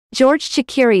George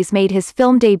Chakiris made his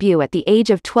film debut at the age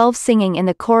of 12 singing in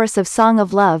the chorus of Song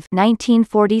of Love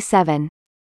 1947.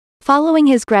 Following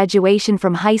his graduation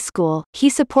from high school, he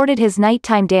supported his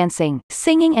nighttime dancing,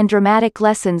 singing and dramatic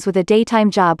lessons with a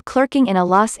daytime job clerking in a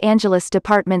Los Angeles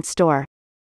department store.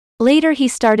 Later he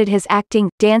started his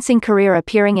acting, dancing career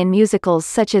appearing in musicals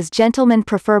such as Gentlemen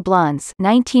Prefer Blondes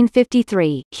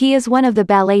 1953. He is one of the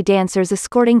ballet dancers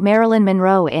escorting Marilyn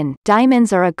Monroe in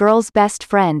Diamonds Are a Girl's Best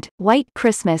Friend, White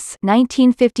Christmas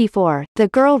 1954, The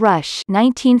Girl Rush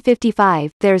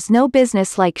 1955, There's No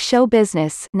Business Like Show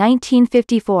Business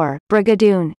 1954,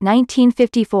 Brigadoon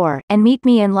 1954, and Meet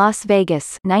Me in Las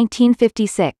Vegas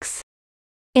 1956.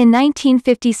 In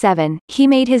 1957, he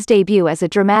made his debut as a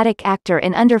dramatic actor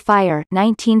in Under Fire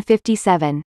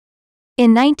 1957.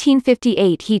 In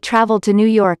 1958 he traveled to New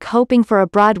York hoping for a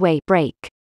Broadway break.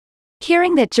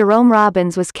 Hearing that Jerome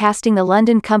Robbins was casting the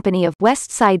London company of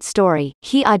West Side Story,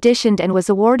 he auditioned and was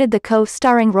awarded the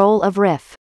co-starring role of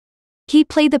Riff. He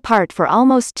played the part for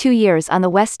almost 2 years on the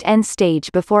West End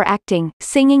stage before acting,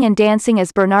 singing and dancing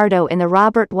as Bernardo in the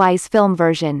Robert Wise film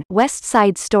version, West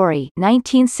Side Story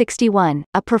 1961,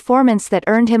 a performance that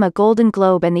earned him a Golden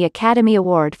Globe and the Academy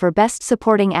Award for Best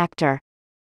Supporting Actor.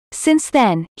 Since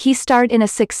then, he starred in a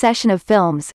succession of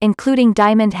films, including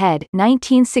Diamond Head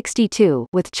 1962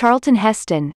 with Charlton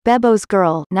Heston, Bebo's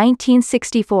Girl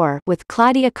 1964 with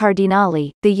Claudia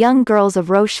Cardinali, The Young Girls of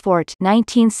Rochefort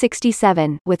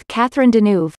 1967 with Catherine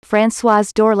Deneuve,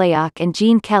 Françoise d'Orléac and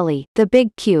Gene Kelly, The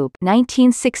Big Cube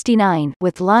 1969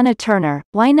 with Lana Turner,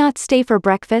 Why Not Stay for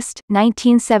Breakfast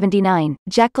 1979,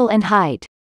 Jekyll and Hyde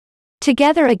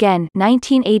Together Again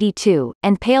 1982,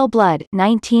 and Pale Blood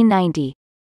 1990.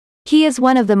 He is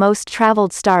one of the most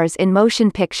traveled stars in motion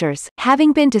pictures,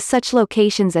 having been to such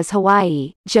locations as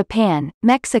Hawaii, Japan,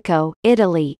 Mexico,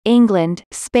 Italy, England,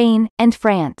 Spain, and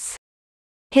France.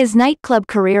 His nightclub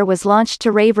career was launched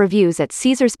to rave reviews at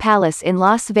Caesar's Palace in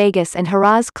Las Vegas and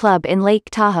Harrah's Club in Lake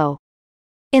Tahoe.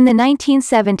 In the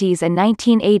 1970s and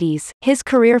 1980s, his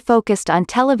career focused on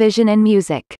television and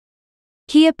music.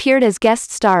 He appeared as guest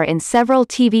star in several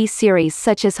TV series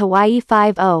such as Hawaii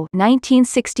Five-0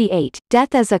 (1968),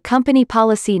 Death as a Company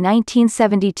Policy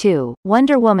 (1972),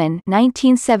 Wonder Woman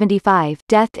 (1975),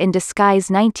 Death in Disguise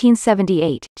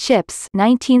 (1978), Chips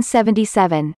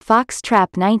 (1977), Fox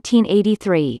Trap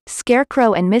 (1983),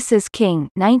 Scarecrow and Mrs. King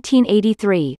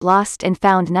 (1983), Lost and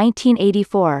Found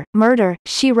 (1984), Murder,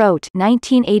 She Wrote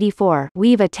 (1984),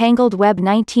 Weave a Tangled Web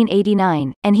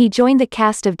 (1989), and he joined the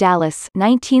cast of Dallas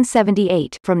 (1978)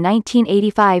 from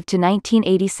 1985 to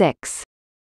 1986.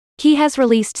 He has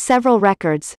released several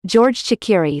records. George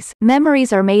Chakiris,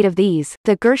 Memories Are Made of These,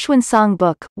 The Gershwin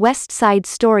Songbook, West Side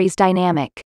Stories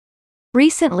Dynamic.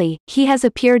 Recently, he has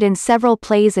appeared in several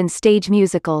plays and stage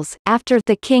musicals. After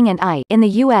The King and I in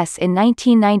the US in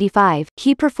 1995,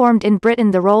 he performed in Britain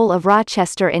the role of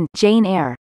Rochester in Jane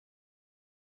Eyre.